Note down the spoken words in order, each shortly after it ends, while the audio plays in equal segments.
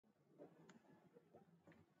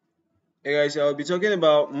Hey guys, I'll be talking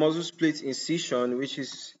about muscle split incision, which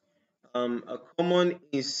is a common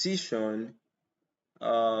incision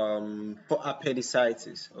for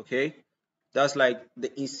appendicitis. Okay, that's like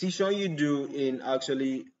the incision you do in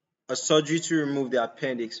actually a surgery to remove the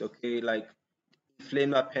appendix. Okay, like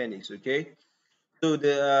inflamed appendix. Okay, so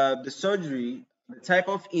the surgery, the type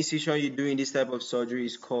of incision you do in this type of surgery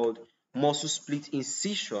is called muscle split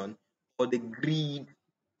incision or the grid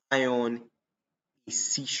iron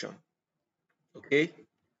incision. Okay,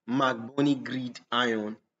 Mcburney Grid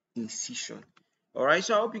iron incision. All right,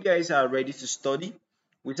 so I hope you guys are ready to study.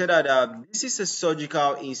 We said that this is a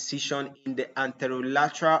surgical incision in the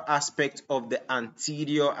anterolateral aspect of the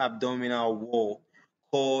anterior abdominal wall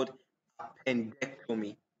called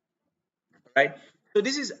appendectomy. Right, so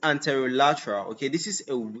this is anterolateral. Okay, this is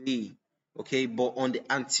away. Okay, but on the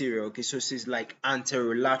anterior. Okay, so this is like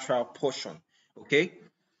anterolateral portion. Okay,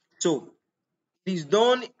 so it is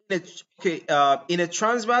done in a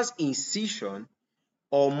transverse incision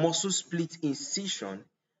or muscle split incision.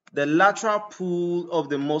 The lateral pull of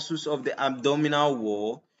the muscles of the abdominal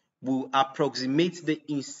wall will approximate the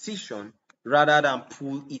incision rather than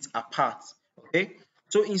pull it apart. Okay,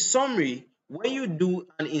 so in summary, when you do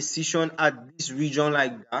an incision at this region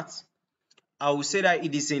like that, I will say that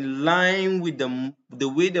it is in line with the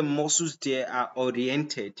way the muscles there are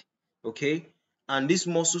oriented. Okay, and these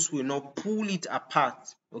muscles will not pull it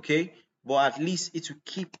apart. Okay, but at least it will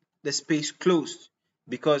keep the space closed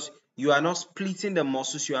because you are not splitting the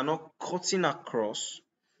muscles, you are not cutting across,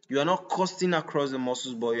 you are not cutting across the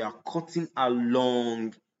muscles, but you are cutting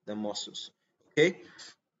along the muscles. Okay,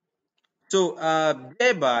 so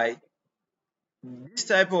thereby this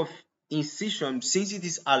type of incision, since it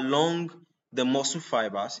is along the muscle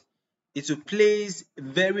fibers, it will place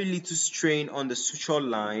very little strain on the suture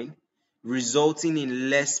line, resulting in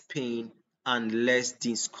less pain and less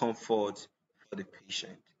discomfort for the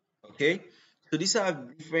patient. Okay, so these are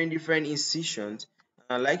different incisions.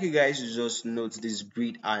 And I'd like you guys to just note this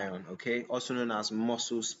grid iron, okay, also known as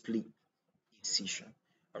muscle split incision.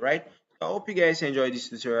 All right, so I hope you guys enjoyed this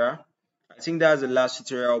tutorial. I think that's the last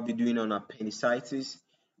tutorial I'll be doing on appendicitis.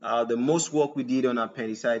 The most work we did on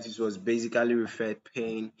appendicitis was basically referred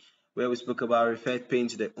pain, where we spoke about referred pain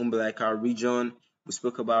to the umbilical region. We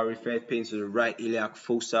spoke about referred pain to the right iliac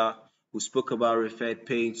fossa. We spoke about referred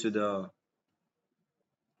pain to the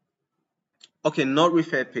not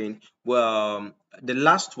referred pain. Well, the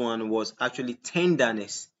last one was actually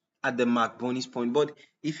tenderness at the McBurney's point. But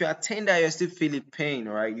if you are tender, you're still feeling pain,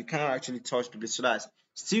 right? You can't actually touch the place, so that's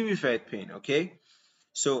still referred pain. Okay.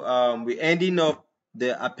 So we're ending up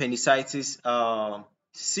the appendicitis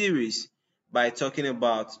series by talking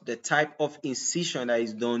about the type of incision that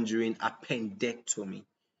is done during appendectomy.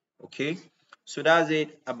 Okay, so that's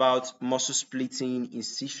it about muscle splitting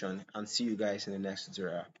incision, and see you guys in the next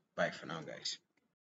tutorial. Bye for now, guys.